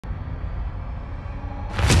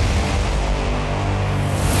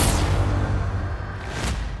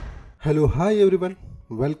Hello, hi everyone.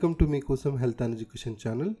 Welcome to Kosam Health and Education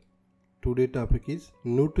channel. Today topic is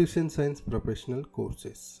Nutrition Science Professional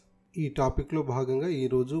Courses. ఈ topic లో భాగంగా ఈ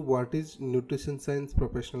రోజు what is nutrition science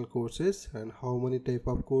professional courses and how many type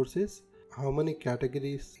of courses, how many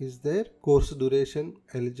categories is there, course duration,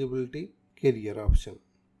 eligibility, career option,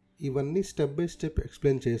 ఇవన్నీ step by step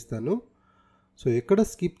explain చేస్తాను. So ఎక్కడ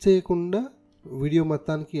skip చేయకుండా video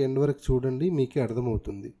మొత్తానికి ఎండ్ వరకు చూడండి, మీకే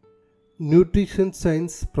అర్థమవుతుంది. Nutrition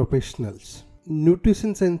science professionals.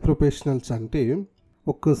 Nutrition science professionals అంటే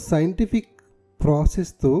ఒక సైంటిఫిక్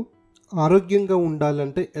ప్రాసెస్తో ఆరోగ్యంగా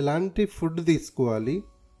ఉండాలంటే ఎలాంటి ఫుడ్ తీసుకోవాలి,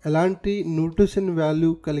 ఎలాంటి న్యూట్రిషన్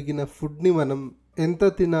వాల్యూ కలిగిన ఫుడ్ని మనం ఎంత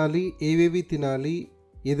తినాలి, ఏవేవి తినాలి,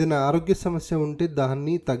 ఏదైనా ఆరోగ్య సమస్య ఉంటే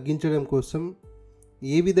దాన్ని తగ్గించడం కోసం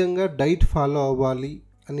ఏ విధంగా డైట్ ఫాలో అవ్వాలి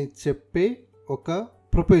అని చెప్పే ఒక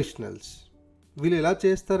ప్రొఫెషనల్స్. వీళ్ళు ఎలా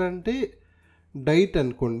చేస్తారంటే డైట్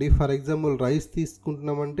అనుకోండి, ఫర్ ఎగ్జాంపుల్ రైస్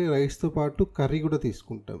తీసుకుంటున్నామంటే రైస్తో పాటు కర్రీ కూడా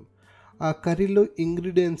తీసుకుంటాం. ఆ కర్రీలో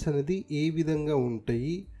ఇంగ్రీడియంట్స్ అనేది ఏ విధంగా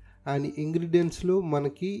ఉంటాయి, అండ్ ఇంగ్రీడియంట్స్లో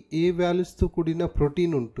మనకి ఏ వాల్యూస్తో కూడిన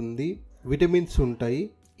ప్రోటీన్ ఉంటుంది, విటమిన్స్ ఉంటాయి,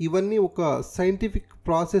 ఇవన్నీ ఒక సైంటిఫిక్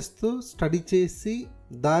ప్రాసెస్తో స్టడీ చేసి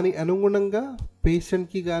దాని అనుగుణంగా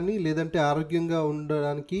పేషెంట్కి కానీ లేదంటే ఆరోగ్యంగా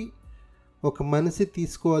ఉండడానికి ఒక మనిషి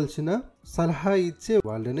తీసుకోవాల్సిన సలహా ఇచ్చే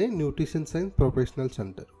వాళ్ళనే న్యూట్రిషన్ సైన్స్ ప్రొఫెషనల్స్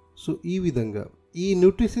అంటారు. సో ఈ విధంగా ఈ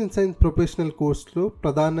న్యూట్రిషన్ సైన్స్ ప్రొఫెషనల్ కోర్సులో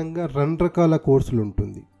ప్రధానంగా 2 రకాల కోర్సులు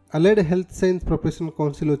ఉంటుంది. Allied health science professional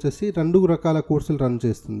council వచ్చేసి 2 రకాల కోర్సులు రన్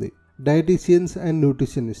చేస్తుంది, డైటీషియన్స్ అండ్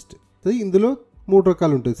న్యూట్రిషనిస్ట్. ఇందులో 3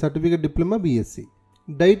 రకాలు ఉంటుంది, సర్టిఫికేట్, డిప్లొమా, బిఎస్సి.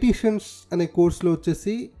 డైటీషియన్స్ అనే కోర్సులో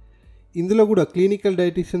వచ్చేసి ఇందులో కూడా క్లినికల్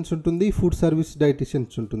డైటీషియన్స్ ఉంటుంది, ఫుడ్ సర్వీస్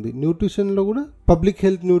డైటీషియన్స్ ఉంటుంది. న్యూట్రిషన్లో కూడా public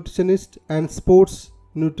health nutritionist and sports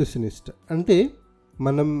nutritionist. అంటే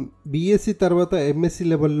మనం బీఎస్సీ తర్వాత ఎంఎస్సీ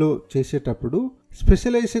లెవెల్లో చేసేటప్పుడు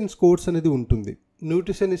స్పెషలైజేషన్స్ కోర్స్ అనేది ఉంటుంది.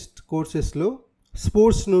 న్యూట్రిషనిస్ట్ కోర్సెస్లో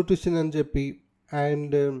స్పోర్ట్స్ న్యూట్రిషన్ అని చెప్పి,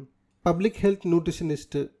 and public health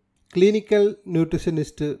nutritionist, clinical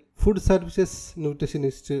nutritionist, food services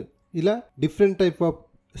nutritionist, ఇలా డిఫరెంట్ టైప్ ఆఫ్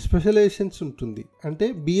స్పెషలైజేషన్స్ ఉంటుంది. అంటే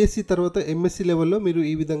బీఎస్సీ తర్వాత ఎంఎస్సీ లెవెల్లో మీరు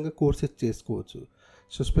ఈ విధంగా కోర్సెస్ చేసుకోవచ్చు.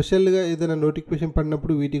 సో స్పెషల్గా ఏదైనా నోటిఫికేషన్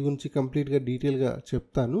పడినప్పుడు వీటి గురించి కంప్లీట్గా డీటెయిల్గా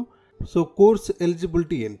చెప్తాను. సో కోర్స్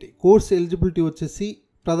ఎలిజిబిలిటీ ఏంటి? కోర్స్ ఎలిజిబిలిటీ వచ్చేసి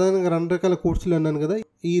ప్రధానంగా 2 రకాల కోర్సులు అన్నాను కదా,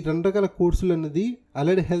 ఈ 2 రకాల కోర్సులు అనేది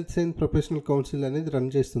allied health science professional council అనేది రన్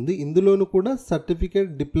చేస్తుంది. ఇందులోనూ కూడా సర్టిఫికేట్,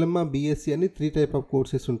 డిప్లొమా, బిఎస్సి అని 3 టైప్ ఆఫ్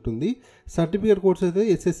కోర్సెస్ ఉంటుంది. సర్టిఫికేట్ కోర్స్ అయితే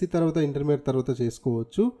ఎస్ఎస్సి తర్వాత ఇంటర్మీడియట్ తర్వాత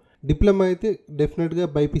చేసుకోవచ్చు. డిప్లొమా అయితే డెఫినెట్గా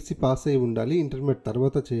బైపీసీ పాస్ అయి ఉండాలి, ఇంటర్మీడియట్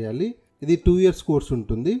తర్వాత చేయాలి. ఇది 2 ఇయర్స్ కోర్స్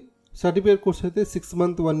ఉంటుంది. సర్టిఫికేట్ కోర్స్ అయితే 6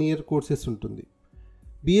 మంత్ 1 ఇయర్ కోర్సెస్ ఉంటుంది.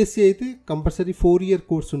 బీఎస్సీ అయితే కంపల్సరీ 4 ఇయర్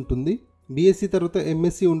కోర్స్ ఉంటుంది. బీఎస్సీ తర్వాత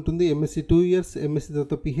ఎంఎస్సీ ఉంటుంది, ఎంఎస్సీ 2 ఇయర్స్, ఎంఎస్సీ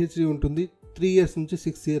తర్వాత పిహెచ్డి ఉంటుంది, 3 ఇయర్స్ నుంచి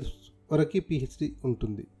 6 ఇయర్స్ వరకు పిహెచ్డి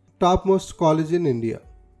ఉంటుంది. Top most college in India.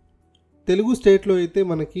 Telugu స్టేట్లో అయితే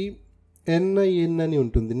మనకి ఎన్ఐఎన్ అని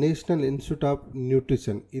ఉంటుంది, నేషనల్ ఇన్స్టిట్యూట్ ఆఫ్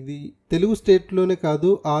న్యూట్రిషన్. ఇది తెలుగు స్టేట్లోనే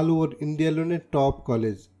కాదు, ఆల్ ఓవర్ ఇండియాలోనే టాప్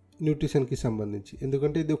కాలేజ్ న్యూట్రిషన్కి సంబంధించి.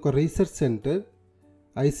 ఎందుకంటే ఇది ఒక రీసెర్చ్ సెంటర్,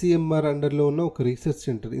 ఐసీఎంఆర్ అండర్లో ఉన్న ఒక రీసెర్చ్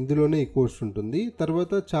సెంటర్. ఇందులోనే ఈ కోర్స్ ఉంటుంది.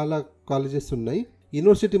 తర్వాత చాలా కాలేజెస్ ఉన్నాయి.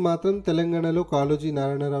 యూనివర్సిటీ మాత్రం తెలంగాణలో కాళోజీ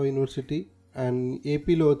నారాయణరావు యూనివర్సిటీ, అండ్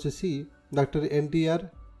ఏపీలో వచ్చేసి డాక్టర్ ఎన్టీఆర్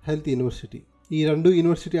హెల్త్ యూనివర్సిటీ. ఈ 2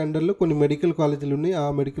 యూనివర్సిటీ అండర్లో కొన్ని మెడికల్ కాలేజీలు ఉన్నాయి. ఆ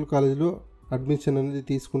మెడికల్ కాలేజీలో అడ్మిషన్ అనేది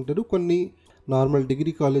తీసుకుంటారు. కొన్ని నార్మల్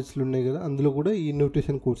డిగ్రీ కాలేజీలు ఉన్నాయి కదా, అందులో కూడా ఈ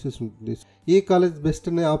న్యూట్రిషన్ కోర్సెస్ ఉంటుంది. ఏ కాలేజ్ బెస్ట్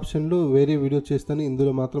అనే ఆప్షన్లో వేరే వీడియో చేస్తాను,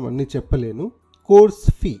 ఇందులో మాత్రం అన్నీ చెప్పలేను.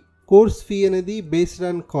 కోర్స్ ఫీ అనేది బేస్డ్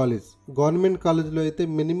ఆన్ కాలేజ్. గవర్నమెంట్ కాలేజ్లో అయితే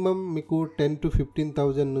మినిమం మీకు 10,000 to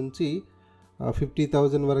 15,000 నుంచి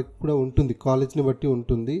 50,000 వరకు కూడా ఉంటుంది, కాలేజ్ని బట్టి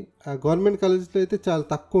ఉంటుంది. ఆ గవర్నమెంట్ కాలేజ్లో అయితే చాలా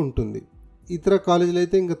తక్కువ ఉంటుంది. ఇతర కాలేజీలో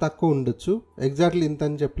అయితే ఇంకా తక్కువ ఉండొచ్చు, ఎగ్జాక్ట్లీ ఇంత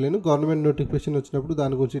అని చెప్పలేను. గవర్నమెంట్ నోటిఫికేషన్ వచ్చినప్పుడు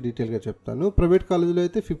దాని గురించి డీటెయిల్గా చెప్తాను. ప్రైవేట్ కాలేజీలో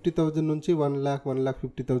అయితే 50,000 నుంచి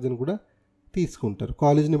 1,50,000 కూడా తీసుకుంటారు.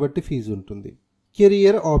 కాలేజ్ని బట్టి ఫీజు ఉంటుంది.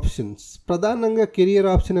 Career options. ప్రధానంగా కెరియర్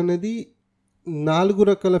ఆప్షన్ అనేది 4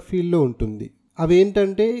 రకాల ఫీల్డ్లో ఉంటుంది. అవి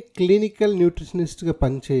ఏంటంటే క్లినికల్ న్యూట్రిషనిస్ట్గా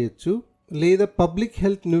పనిచేయచ్చు, లేదా public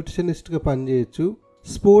health న్యూట్రిషనిస్ట్గా పనిచేయచ్చు,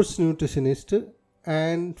 sports nutritionist,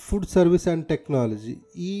 and food service and technology.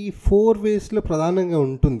 ఈ 4 వేస్లో ప్రధానంగా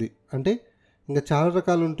ఉంటుంది. అంటే ఇంకా చాలా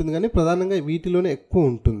రకాలు ఉంటుంది కానీ ప్రధానంగా వీటిలోనే ఎక్కువ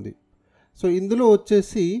ఉంటుంది. సో ఇందులో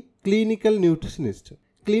వచ్చేసి క్లినికల్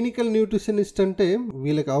న్యూట్రిషనిస్ట్ అంటే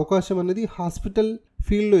వీళ్ళకి అవకాశం అనేది హాస్పిటల్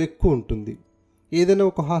ఫీల్డ్లో ఎక్కువ ఉంటుంది. ఏదైనా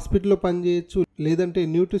ఒక హాస్పిటల్లో పనిచేయచ్చు, లేదంటే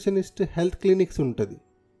న్యూట్రిషనిస్ట్ హెల్త్ క్లినిక్స్ ఉంటుంది,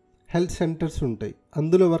 హెల్త్ సెంటర్స్ ఉంటాయి,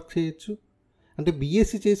 అందులో వర్క్ చేయొచ్చు. అంటే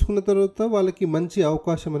బీఎస్సీ చేసుకున్న తర్వాత వాళ్ళకి మంచి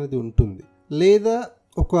అవకాశం అనేది ఉంటుంది. లేదా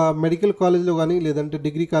ఒక మెడికల్ కాలేజ్లో కానీ లేదంటే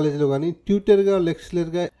డిగ్రీ కాలేజ్లో కానీ ట్యూటర్గా,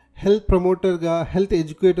 లెక్చరర్గా హెల్త్ ప్రమోటర్గా, హెల్త్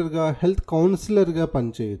ఎడ్యుకేటర్గా, హెల్త్ కౌన్సిలర్గా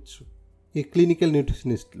పనిచేయచ్చు ఈ clinical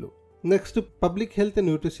న్యూట్రిషనిస్టులు. Next public health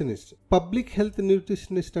nutritionist. Public health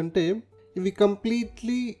nutritionist అంటే ఇవి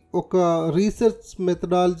కంప్లీట్లీ ఒక రీసెర్చ్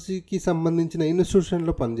మెథడాలజీకి సంబంధించిన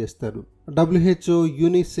ఇన్స్టిట్యూషన్లో పనిచేస్తారు. WHO,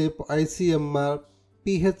 UNICEF, ICMR,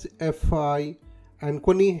 PHFI and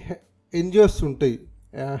కొన్ని NGOs ఉంటాయి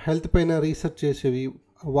హెల్త్ పైన రీసెర్చ్ చేసేవి.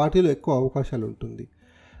 వాటిలో ఎక్కువ అవకాశాలు ఉంటుంది.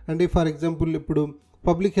 అంటే ఫర్ ఎగ్జాంపుల్ ఇప్పుడు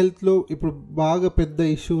పబ్లిక్ హెల్త్లో ఇప్పుడు బాగా పెద్ద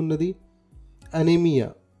ఇష్యూ ఉన్నది అనీమియా,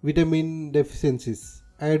 విటమిన్ డెఫిషియన్సీస్,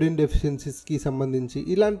 అయోడిన్ డెఫిషియన్సీస్కి సంబంధించి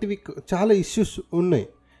ఇలాంటివి చాలా ఇష్యూస్ ఉన్నాయి.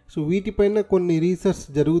 సో వీటిపైన కొన్ని రీసెర్చ్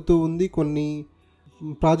జరుగుతూ ఉంది, కొన్ని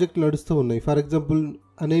ప్రాజెక్టులు నడుస్తూ ఉన్నాయి. ఫర్ ఎగ్జాంపుల్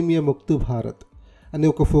అనేమియా ముక్తు భారత్ అనే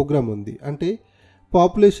ఒక ప్రోగ్రామ్ ఉంది. అంటే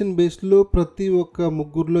పాపులేషన్ బేస్లో ప్రతి ఒక్క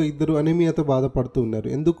ముగ్గురులో ఇద్దరు అనేమియాతో బాధపడుతూ ఉన్నారు.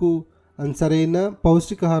 ఎందుకు? సరైన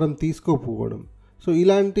పౌష్టికాహారం తీసుకోకపోవడం. సో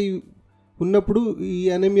ఇలాంటి ఉన్నప్పుడు ఈ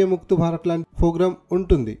అనేమియా ముక్తు భారత్ లాంటి ప్రోగ్రామ్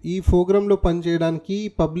ఉంటుంది. ఈ ప్రోగ్రాంలో పనిచేయడానికి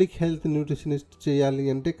పబ్లిక్ హెల్త్ న్యూట్రిషనిస్ట్ చేయాలి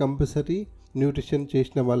అంటే కంపల్సరీ న్యూట్రిషన్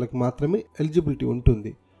చేసిన వాళ్ళకి మాత్రమే ఎలిజిబిలిటీ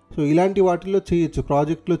ఉంటుంది. సో ఇలాంటి వాటిలో చేయొచ్చు,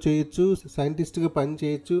 ప్రాజెక్ట్లో చేయొచ్చు, సైంటిస్ట్గా పని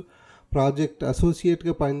చేయొచ్చు, ప్రాజెక్ట్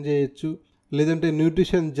అసోసియేట్గా పని చేయొచ్చు, లేదంటే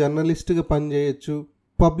న్యూట్రిషన్ జర్నలిస్ట్గా పని చేయొచ్చు,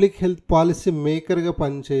 పబ్లిక్ హెల్త్ పాలసీ మేకర్గా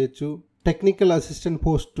పని చేయొచ్చు, టెక్నికల్ అసిస్టెంట్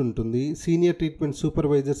పోస్ట్ ఉంటుంది, సీనియర్ ట్రీట్మెంట్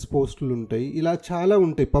సూపర్వైజర్స్ పోస్టులు ఉంటాయి. ఇలా చాలా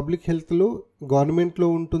ఉంటాయి. పబ్లిక్ హెల్త్లో గవర్నమెంట్లో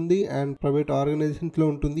ఉంటుంది అండ్ ప్రైవేట్ ఆర్గనైజేషన్స్లో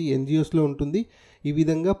ఉంటుంది, NGOస్లో ఉంటుంది. ఈ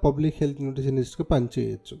విధంగా పబ్లిక్ హెల్త్ న్యూట్రిషనిస్ట్గా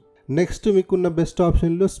పనిచేయచ్చు. నెక్స్ట్ మీకున్న బెస్ట్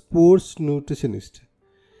ఆప్షన్లో స్పోర్ట్స్ న్యూట్రిషనిస్ట్.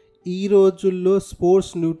 ఈ రోజుల్లో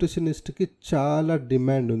స్పోర్ట్స్ న్యూట్రిషనిస్ట్కి చాలా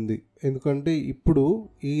డిమాండ్ ఉంది. ఎందుకంటే ఇప్పుడు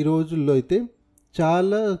ఈ రోజుల్లో అయితే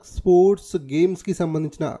చాలా స్పోర్ట్స్ గేమ్స్కి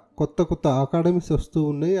సంబంధించిన కొత్త అకాడమీస్ వస్తూ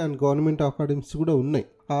ఉన్నాయి అండ్ గవర్నమెంట్ అకాడమీస్ కూడా ఉన్నాయి.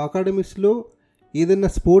 ఆ అకాడమీస్లో ఏదైనా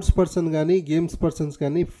స్పోర్ట్స్ పర్సన్ కానీ గేమ్స్ పర్సన్స్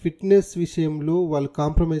కానీ ఫిట్నెస్ విషయంలో వాళ్ళు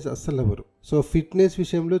కాంప్రమైజ్ అస్సలు అవ్వరు. సో ఫిట్నెస్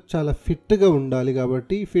విషయంలో చాలా ఫిట్గా ఉండాలి.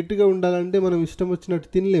 కాబట్టి ఫిట్గా ఉండాలంటే మనం ఇష్టం వచ్చినట్టు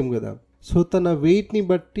తినలేము కదా. సో తన వెయిట్ని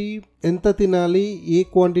బట్టి ఎంత తినాలి, ఏ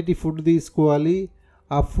క్వాంటిటీ ఫుడ్ తీసుకోవాలి,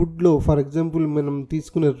 ఆ ఫుడ్లో ఫర్ ఎగ్జాంపుల్ మనం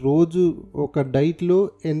తీసుకునే రోజు ఒక డైట్లో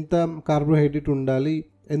ఎంత కార్బోహైడ్రేట్ ఉండాలి,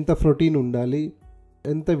 ఎంత ప్రోటీన్ ఉండాలి,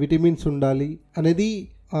 ఎంత విటమిన్స్ ఉండాలి అనేది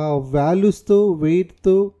ఆ వాల్యూస్తో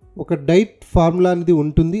వెయిట్తో ఒక డైట్ ఫార్ములా అనేది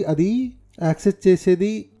ఉంటుంది. అది యాక్సెస్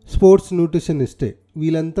చేసేది స్పోర్ట్స్ న్యూట్రిషనిస్టే.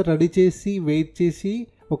 వీళ్ళంతా రెడీ చేసి వెయిట్ చేసి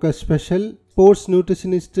ఒక స్పెషల్ స్పోర్ట్స్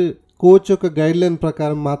న్యూట్రిషనిస్ట్ కోచ్ యొక్క గైడ్లైన్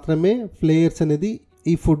ప్రకారం మాత్రమే ప్లేయర్స్ అనేది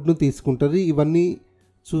ఈ ఫుడ్ను తీసుకుంటారు. ఇవన్నీ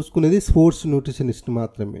చూసుకునేది స్పోర్ట్స్ న్యూట్రిషనిస్ట్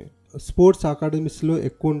మాత్రమే. స్పోర్ట్స్ అకాడమీస్లో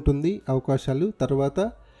ఎక్కువ ఉంటుంది అవకాశాలు. తర్వాత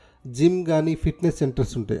జిమ్ కానీ ఫిట్నెస్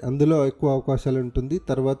సెంటర్స్ ఉంటాయి, అందులో ఎక్కువ అవకాశాలు ఉంటుంది.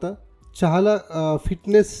 తర్వాత చాలా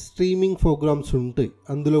ఫిట్నెస్ స్ట్రీమింగ్ ప్రోగ్రామ్స్ ఉంటాయి,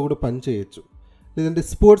 అందులో కూడా పనిచేయచ్చు. లేదంటే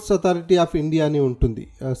స్పోర్ట్స్ అథారిటీ ఆఫ్ ఇండియా అని ఉంటుంది,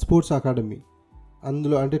 స్పోర్ట్స్ అకాడమీ,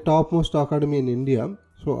 అందులో అంటే top most academy in India.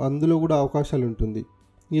 So అందులో కూడా అవకాశాలు ఉంటుంది.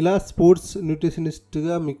 ఇలా స్పోర్ట్స్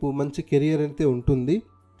న్యూట్రిషనిస్ట్గా మీకు మంచి కెరియర్ అయితే ఉంటుంది.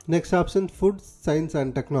 Next option food science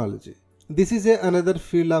and technology. This is another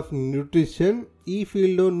field of nutrition. ఈ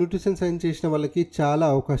ఫీల్డ్లో న్యూట్రిషన్ సైన్స్ చేసిన వాళ్ళకి చాలా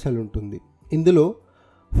అవకాశాలు ఉంటుంది. ఇందులో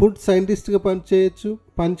ఫుడ్ సైంటిస్ట్గా పనిచేయచ్చు.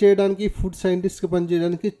 పనిచేయడానికి ఫుడ్ సైంటిస్ట్గా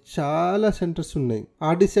పనిచేయడానికి చాలా సెంటర్స్ ఉన్నాయి.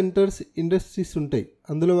 RD సెంటర్స్, ఇండస్ట్రీస్ ఉంటాయి,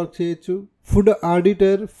 అందులో వర్క్ చేయొచ్చు. Food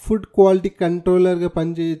auditor, food quality కంట్రోలర్గా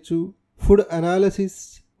పనిచేయచ్చు. Food analysis,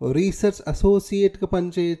 research అసోసియేట్గా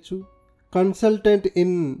పనిచేయచ్చు. Consultant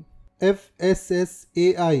in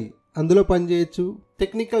FSSAI అందులో పనిచేయచ్చు.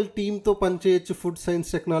 టెక్నికల్ టీమ్తో పనిచేయచ్చు ఫుడ్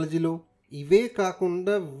సైన్స్ టెక్నాలజీలో. ఇవే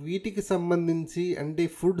కాకుండా వీటికి సంబంధించి అంటే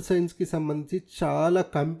ఫుడ్ సైన్స్కి సంబంధించి చాలా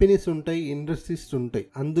కంపెనీస్ ఉంటాయి, ఇండస్ట్రీస్ ఉంటాయి.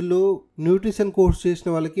 అందులో న్యూట్రిషన్ కోర్స్ చేసిన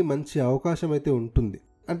వాళ్ళకి మంచి అవకాశం అయితే ఉంటుంది.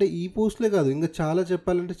 అంటే ఈ పోస్ట్లే కాదు, ఇంకా చాలా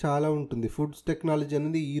చెప్పాలంటే చాలా ఉంటుంది. ఫుడ్స్ టెక్నాలజీ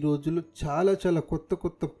అనేది ఈ రోజుల్లో చాలా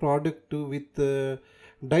కొత్త ప్రోడక్ట్ విత్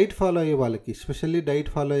డైట్ ఫాలో అయ్యే వాళ్ళకి, స్పెషల్లీ డైట్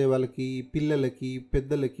ఫాలో అయ్యే వాళ్ళకి, పిల్లలకి,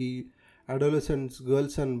 పెద్దలకి, అడోలసెంట్స్,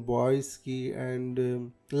 గర్ల్స్ అండ్ బాయ్స్కి and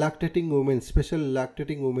lactating women's, special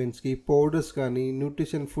lactating ఉమెన్స్కి powders కానీ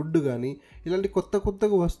న్యూట్రిషన్ ఫుడ్ కానీ ఇలాంటి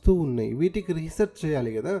కొత్తగా వస్తూ ఉన్నాయి. వీటికి రీసెర్చ్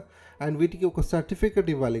చేయాలి కదా అండ్ వీటికి ఒక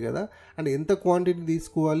సర్టిఫికెట్ ఇవ్వాలి కదా. అండ్ ఎంత క్వాంటిటీ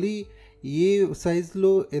తీసుకోవాలి, ఏ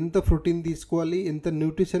సైజులో ఎంత ప్రోటీన్ తీసుకోవాలి, ఎంత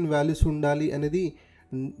న్యూట్రిషన్ వాల్యూస్ ఉండాలి అనేది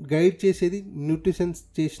గైడ్ చేసేది న్యూట్రిషన్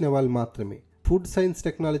చేసిన వాళ్ళు మాత్రమే. ఫుడ్ సైన్స్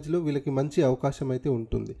టెక్నాలజీలో వీళ్ళకి మంచి అవకాశం అయితే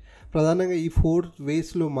ఉంటుంది. ప్రధానంగా ఈ 4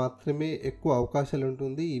 వేస్లో మాత్రమే ఎక్కువ అవకాశాలు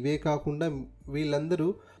ఉంటుంది. ఇవే కాకుండా వీళ్ళందరూ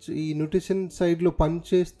ఈ న్యూట్రిషన్ సైడ్లో పని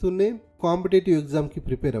చేస్తూనే కాంపిటేటివ్ ఎగ్జామ్కి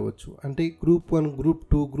ప్రిపేర్ అవ్వచ్చు. అంటే Group 1, Group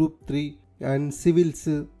 2, Group 3 and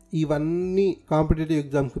civils, ఇవన్నీ కాంపిటేటివ్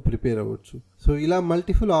ఎగ్జామ్కి ప్రిపేర్ అవ్వచ్చు. సో ఇలా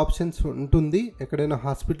మల్టిపుల్ ఆప్షన్స్ ఉంటుంది. ఎక్కడైనా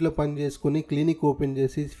హాస్పిటల్లో పని చేసుకొని క్లినిక్ ఓపెన్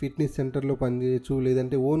చేసి ఫిట్నెస్ సెంటర్లో పని చేయొచ్చు,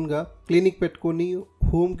 లేదంటే ఓన్గా క్లినిక్ పెట్టుకొని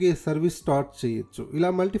హోమ్ కేర్ సర్వీస్ స్టార్ట్ చేయొచ్చు. ఇలా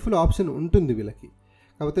మల్టిపుల్ ఆప్షన్ ఉంటుంది వీళ్ళకి.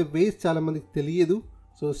 కాకపోతే వేస్ చాలామందికి తెలియదు.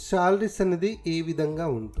 సో శాలరీస్ అనేది ఏ విధంగా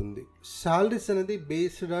ఉంటుంది? శాలరీస్ అనేది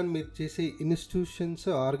బేస్డ్ ఆన్ మీరు చేసే ఇన్స్టిట్యూషన్స్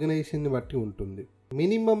ఆర్గనైజేషన్ని బట్టి ఉంటుంది.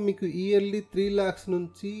 మినిమం మీకు ఇయర్లీ 3 lakhs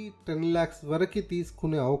నుంచి 10 lakhs వరకు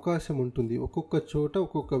తీసుకునే అవకాశం ఉంటుంది. ఒక్కొక్క చోట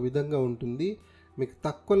ఒక్కొక్క విధంగా ఉంటుంది. మీకు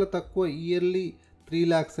తక్కువలో తక్కువ ఇయర్లీ 3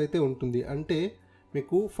 lakhs అయితే ఉంటుంది. అంటే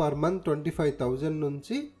మీకు ఫర్ మంత్ 25,000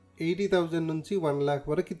 నుంచి 80,000 నుంచి 1 lakh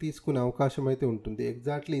వరకు తీసుకునే అవకాశం అయితే ఉంటుంది.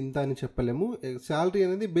 ఎగ్జాక్ట్లీ ఇంత అని చెప్పలేము. శాలరీ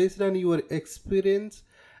అనేది based on your experience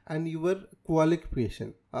and your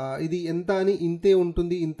qualification. ఇది ఎంత అని ఇంతే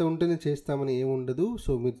ఉంటుంది, ఇంత ఉంటేనే చేస్తామని ఏమి ఉండదు.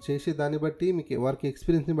 సో మీరు చేసే దాన్ని బట్టి, మీకు వర్క్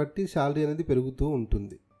ఎక్స్పీరియన్స్ని బట్టి శాలరీ అనేది పెరుగుతూ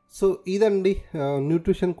ఉంటుంది. సో ఇదండి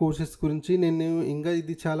న్యూట్రిషన్ కోర్సెస్ గురించి. నేను ఇంకా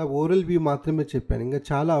ఇది చాలా ఓరల్ వ్యూ మాత్రమే చెప్పాను. ఇంకా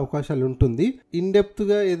చాలా అవకాశాలు ఉంటుంది.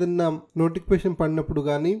 ఇన్డెప్త్గా ఏదన్నా నోటిఫికేషన్ పడినప్పుడు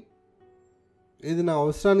కానీ ఏదైనా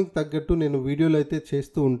అవసరానికి తగ్గట్టు నేను వీడియోలు అయితే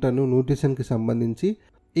చేస్తూ ఉంటాను న్యూట్రిషన్కి సంబంధించి.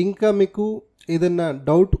 ఇంకా మీకు ఏదన్నా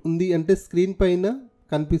డౌట్ ఉంది అంటే స్క్రీన్ పైన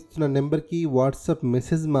కనిపిస్తున్న నెంబర్కి వాట్సాప్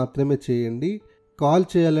మెసేజ్ మాత్రమే చేయండి. కాల్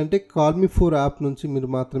చేయాలంటే కాల్ మీ 4 యాప్ నుంచి మీరు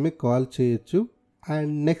మాత్రమే కాల్ చేయొచ్చు.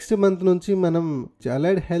 అండ్ నెక్స్ట్ మంత్ నుంచి మనం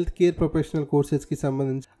అలైడ్ హెల్త్ కేర్ ప్రొఫెషనల్ కోర్సెస్కి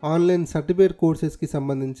సంబంధించి ఆన్లైన్ సర్టిఫికేట్ కోర్సెస్కి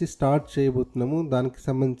సంబంధించి స్టార్ట్ చేయబోతున్నాము. దానికి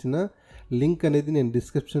సంబంధించిన లింక్ అనేది నేను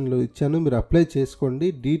డిస్క్రిప్షన్లో ఇచ్చాను. మీరు అప్లై చేసుకోండి.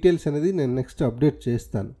 డీటెయిల్స్ అనేది నేను నెక్స్ట్ అప్డేట్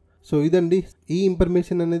చేస్తాను. సో ఇదండి, ఈ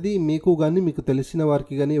ఇన్ఫర్మేషన్ అనేది మీకు కానీ మీకు తెలిసిన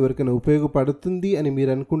వారికి కానీ ఎవరికైనా ఉపయోగపడుతుంది అని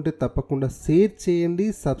మీరు అనుకుంటే తప్పకుండా షేర్ చేయండి,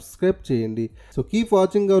 సబ్స్క్రైబ్ చేయండి. So keep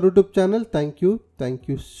watching our YouTube channel. Thank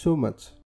you so much.